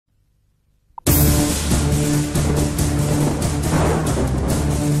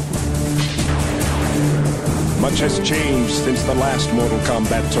Much has changed since the last Mortal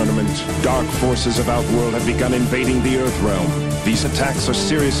Kombat tournament. Dark forces of Outworld have begun invading the Earth realm. These attacks are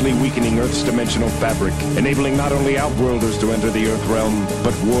seriously weakening Earth's dimensional fabric, enabling not only Outworlders to enter the Earth realm,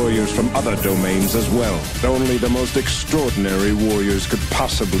 but warriors from other domains as well. Only the most extraordinary warriors could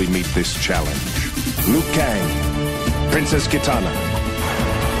possibly meet this challenge. Liu Kang, Princess Kitana,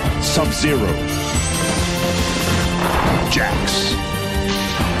 Sub-Zero, Jax,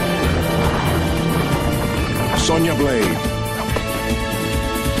 Sonya Blade,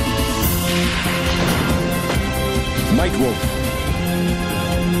 Nightwolf,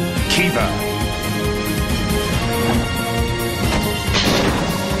 Kiva,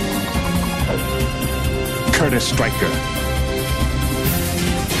 Curtis Stryker.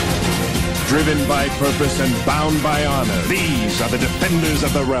 Driven by purpose and bound by honor, these are the defenders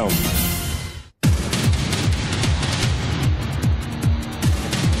of the realm.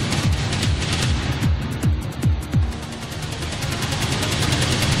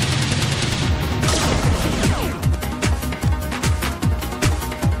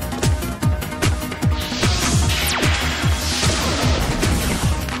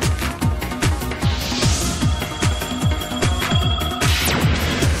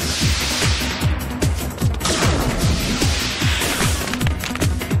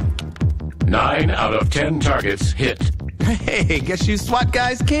 Out of 10 targets hit. Hey, guess you SWAT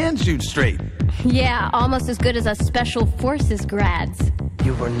guys can shoot straight. Yeah, almost as good as us Special Forces grads.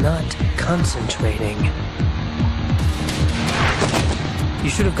 You were not concentrating. You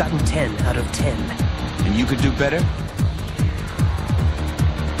should have gotten 10 out of 10. And you could do better?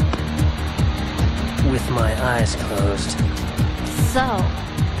 With my eyes closed. So,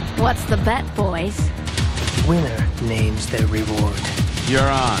 what's the bet, boys? Winner names their reward. You're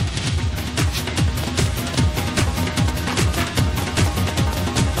on.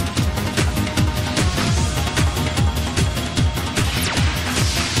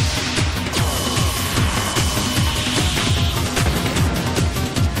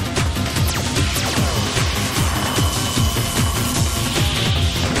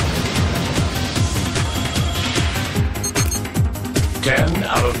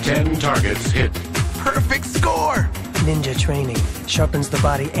 Out of 10 targets hit. Perfect score! Ninja training sharpens the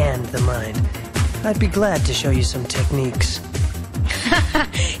body and the mind. I'd be glad to show you some techniques.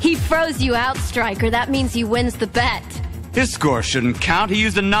 He froze you out, Stryker. That means he wins the bet. His score shouldn't count. He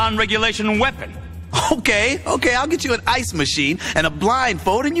used a non-regulation weapon. Okay, I'll get you an ice machine and a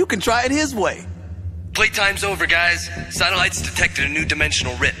blindfold and you can try it his way. Playtime's over, guys. Satellites detected a new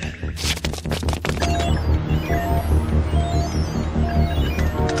dimensional rip.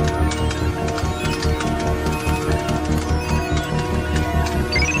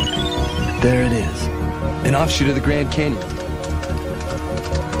 There it is. An offshoot of the Grand Canyon.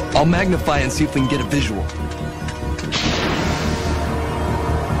 I'll magnify and see if we can get a visual.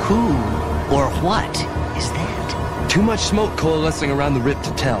 Who or what is that? Too much smoke coalescing around the rip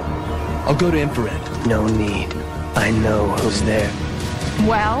to tell. I'll go to infrared. No need. I know who's there.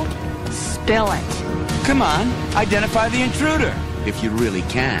 Well, spill it. Come on, identify the intruder, if you really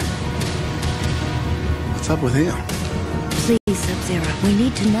can. What's up with him? Please, Sub-Zero, we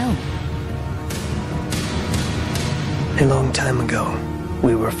need to know. A long time ago,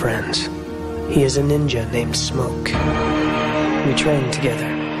 we were friends. He is a ninja named Smoke. We trained together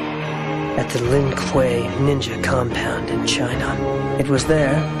at the Lin Kuei Ninja Compound in China. It was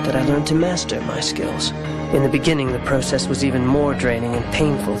there that I learned to master my skills. In the beginning, the process was even more draining and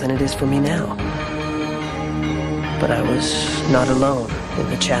painful than it is for me now. But I was not alone in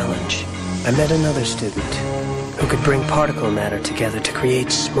the challenge. I met another student who could bring particle matter together to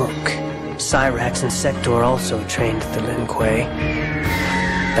create smoke. Cyrax and Sector also trained at the Lin Kuei.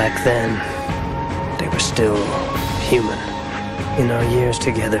 Back then, they were still human. In our years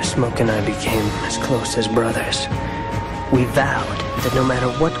together, Smoke and I became as close as brothers. We vowed that no matter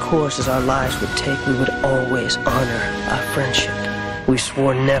what courses our lives would take, we would always honor our friendship. We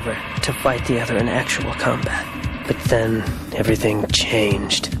swore never to fight the other in actual combat. But then, everything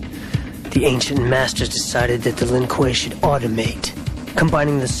changed. The ancient masters decided that the Lin Kuei should automate,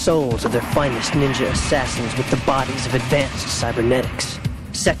 combining the souls of their finest ninja assassins with the bodies of advanced cybernetics.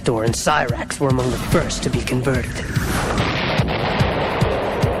 Sector and Cyrax were among the first to be converted.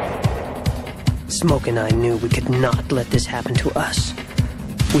 Smoke and I knew we could not let this happen to us.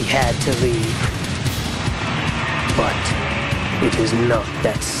 We had to leave. But it is not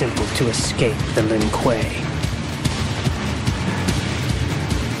that simple to escape the Lin Kuei.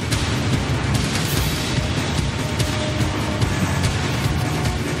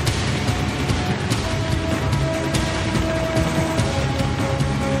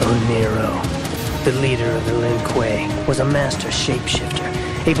 Nero, the leader of the Lin Kuei, was a master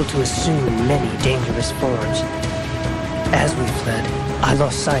shapeshifter, able to assume many dangerous forms. As we fled, I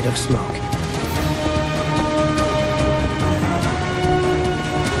lost sight of Smoke.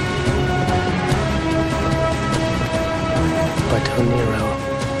 But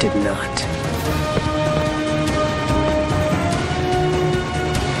Oniro did not.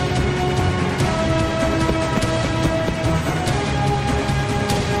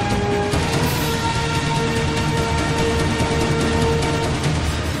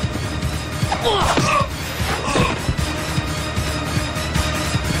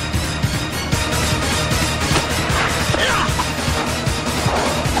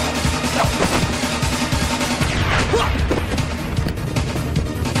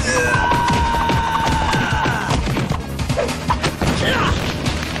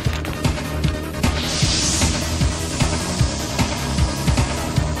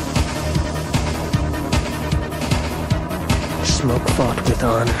 Smoke fought with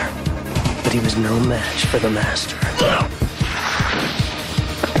honor, but he was no match for the Master.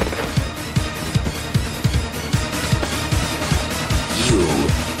 You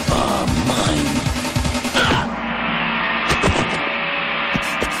are mine.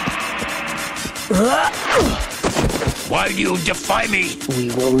 Why do you defy me? We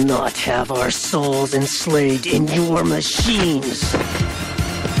will not have our souls enslaved in your machines.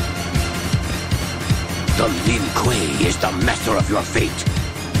 The Lin Kuei is the master of your fate,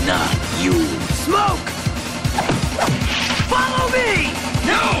 not you. Smoke! Follow me!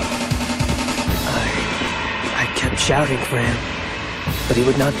 No! I kept shouting for him, but he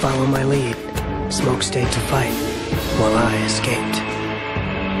would not follow my lead. Smoke stayed to fight, while I escaped.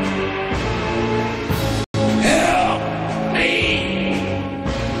 Help me!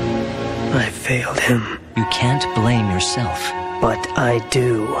 I failed him. You can't blame yourself. But I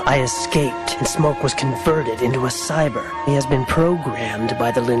do. I escaped, and Smoke was converted into a cyber. He has been programmed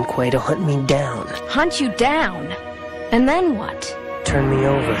by the Lin Kuei to hunt me down. Hunt you down? And then what? Turn me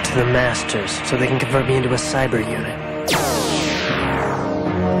over to the Masters so they can convert me into a cyber unit.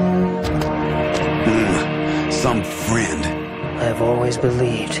 Some friend. I've always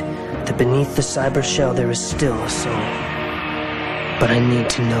believed that beneath the cyber shell there is still a soul. But I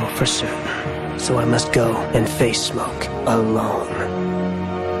need to know for certain. So I must go and face Smoke alone.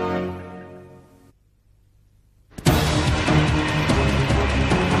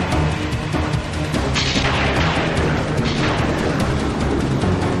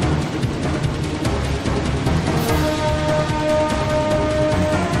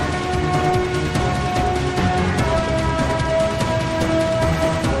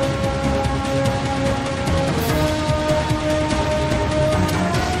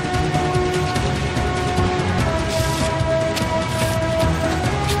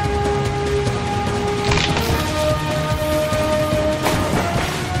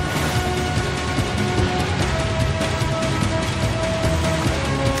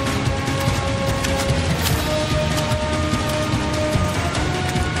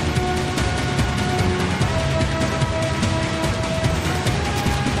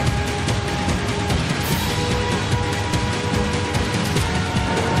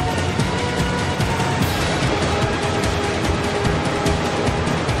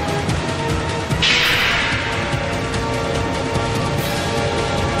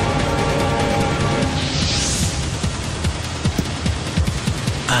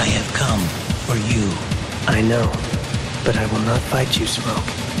 I have come for you. I know, but I will not fight you, Smoke.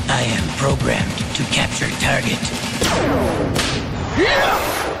 I am programmed to capture target.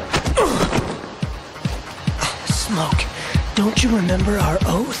 Smoke, don't you remember our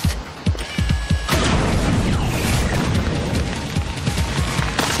oath?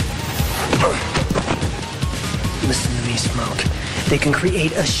 Listen to me, Smoke. They can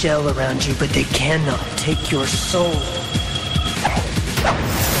create a shell around you, but they cannot take your soul.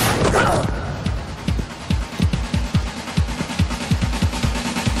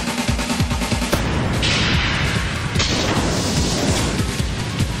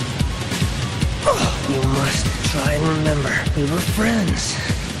 You must try and remember. We were friends.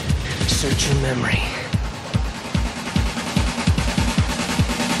 Search your memory.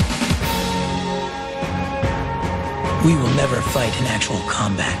 We will never fight in actual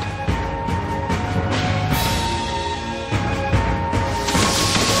combat.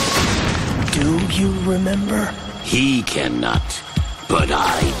 Do you remember? He cannot, but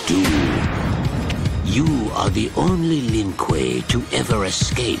I do. You are the only Lin Kuei to ever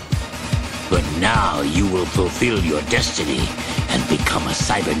escape. But now you will fulfill your destiny and become a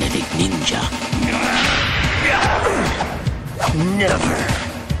cybernetic ninja. Never.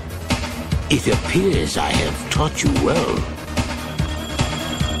 It appears I have taught you well.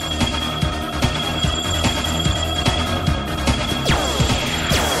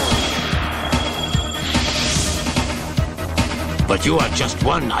 But you are just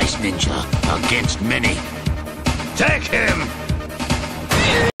one ice ninja against many. Take him!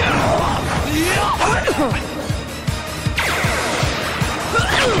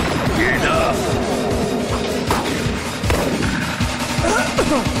 Enough!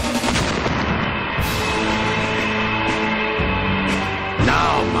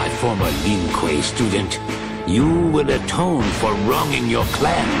 Now, my former Lin Kuei student, you will atone for wronging your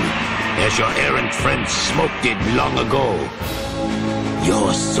clan, as your errant friend Smoke did long ago.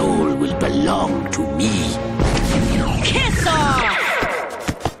 Your soul will belong to me. Kiss off!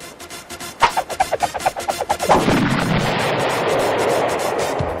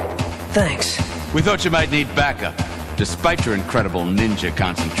 Thanks. We thought you might need backup, despite your incredible ninja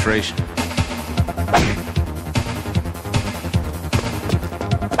concentration.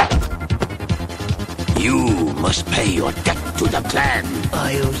 You must pay your debt to the clan.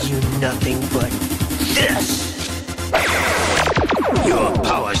 I owe you nothing but this! Your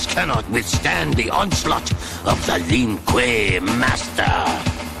powers cannot withstand the onslaught of the Lin Kuei Master.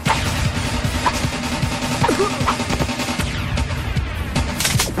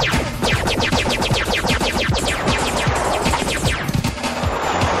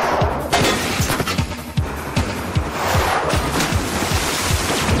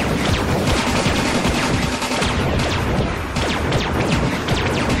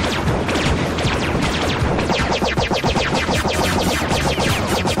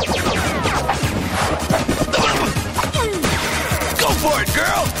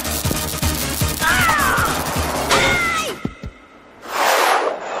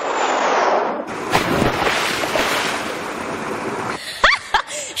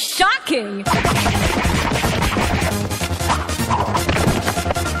 Shocking! I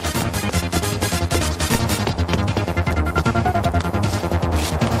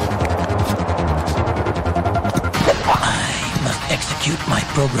must execute my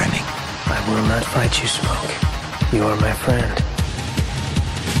programming. I will not fight you, Smoke. You are my friend.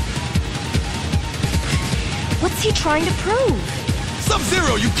 What's he trying to prove?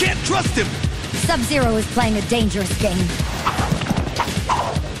 Sub-Zero, you can't trust him! Sub-Zero is playing a dangerous game.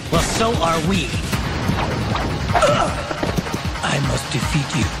 Well, so are we. I must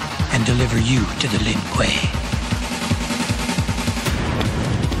defeat you and deliver you to the Lin Kuei.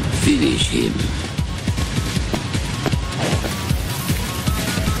 Finish him.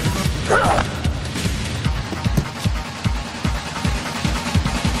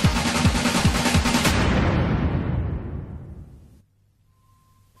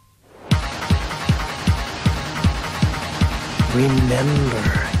 Remember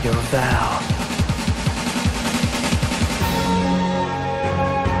your vow.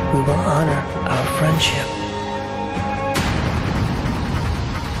 We will honor our friendship.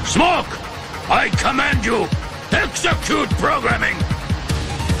 Smoke! I command you, execute programming!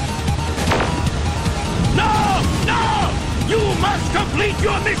 No! No! You must complete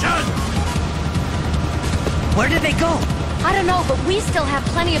your mission! Where did they go? I don't know, but we still have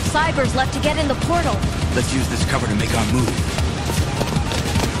plenty of cybers left to get in the portal. Let's use this cover to make our move.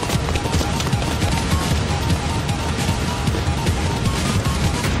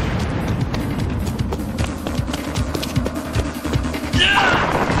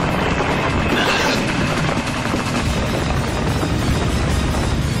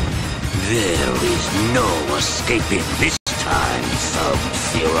 There is no escaping this time,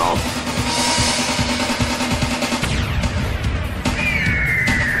 Sub-Zero.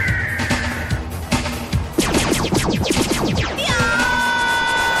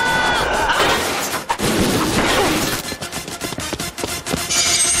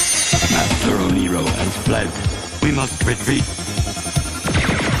 Master Oniro has fled. We must retreat.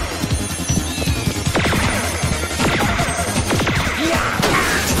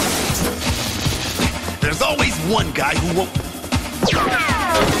 There's always one guy who won't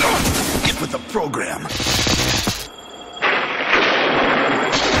get with the program.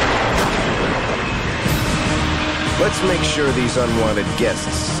 Let's make sure these unwanted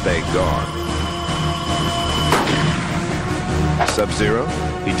guests stay gone. Sub-Zero?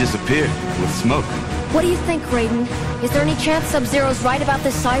 He disappeared with Smoke. What do you think, Raiden? Is there any chance Sub-Zero's right about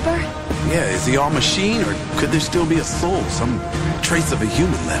this cyber? Yeah, is he all machine, or could there still be a soul, some trace of a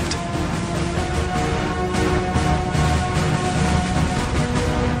human left?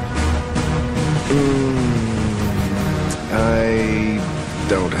 I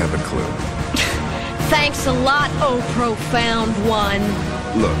don't have a clue. Thanks a lot, oh profound one.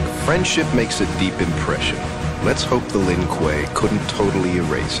 Look, friendship makes a deep impression. Let's hope the Lin Kuei couldn't totally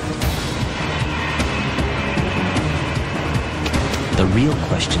erase it. The real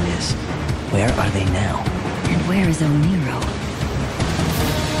question is, where are they now? And where is Oniro?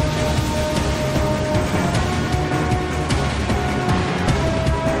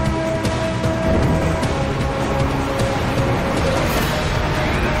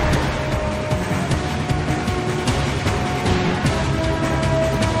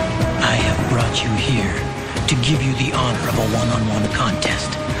 You here to give you the honor of a one-on-one contest,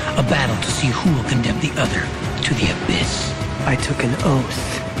 a battle to see who will condemn the other to the abyss. I took an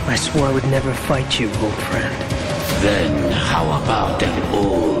oath. I swore I would never fight you, old friend. Then how about an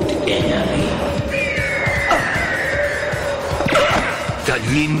old enemy? The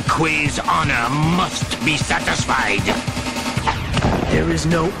Lin Kuei's honor must be satisfied. There is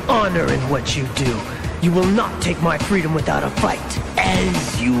no honor in what you do. You will not take my freedom without a fight.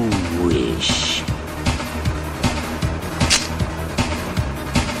 As you wish.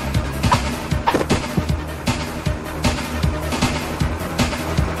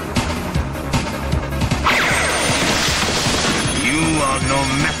 You are no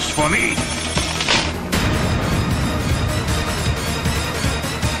match for me.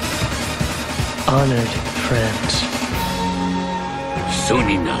 Honored friends. Soon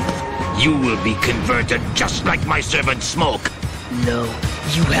enough, you will be converted just like my servant Smoke. No,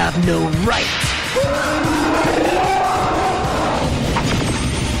 you have no right.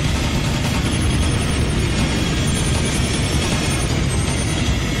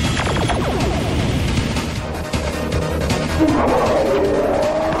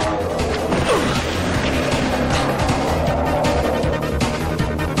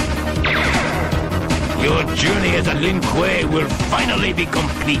 Your journey as a Lin Kuei will finally be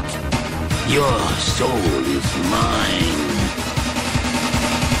complete. Your soul is mine.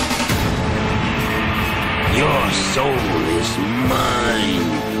 Your soul is mine.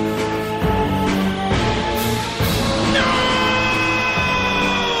 No!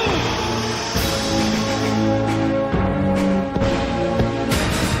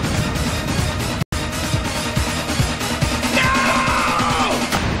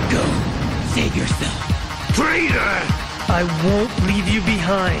 Go, save yourself. Traitor! I won't leave you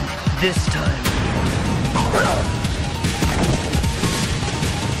behind this time.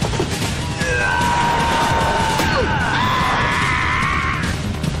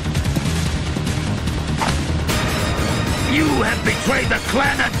 You have betrayed the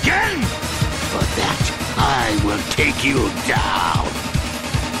clan again! For that, I will take you down.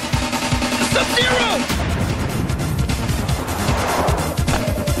 Sub-Zero!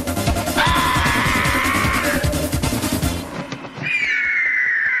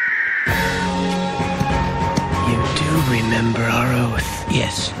 Remember our oath.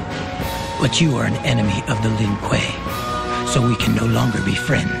 Yes, but you are an enemy of the Lin Kuei, so we can no longer be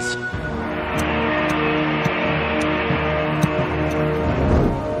friends.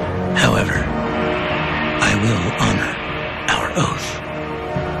 However, I will honor our oath.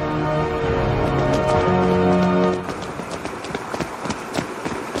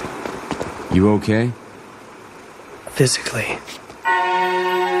 You okay? Physically.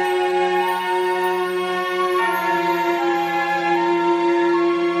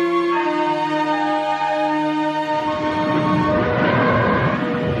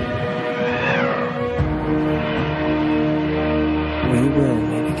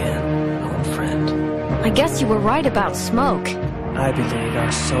 I guess you were right about Smoke. I believe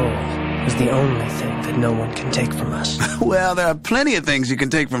our soul is the only thing that no one can take from us. Well, there are plenty of things you can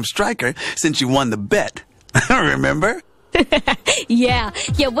take from Stryker since you won the bet. Remember? Yeah,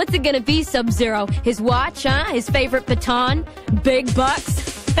 what's it gonna be, Sub-Zero? His watch, huh? His favorite baton? Big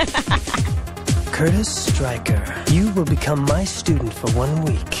bucks? Curtis Stryker, you will become my student for 1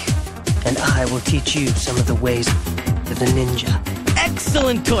 week. And I will teach you some of the ways of the ninja.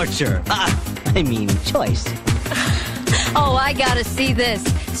 Excellent torture. Choice. Oh, I gotta see this.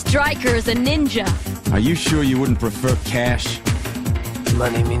 Stryker is a ninja. Are you sure you wouldn't prefer cash?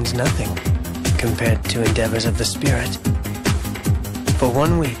 Money means nothing compared to endeavors of the spirit. For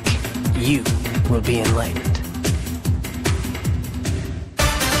 1 week, you will be enlightened.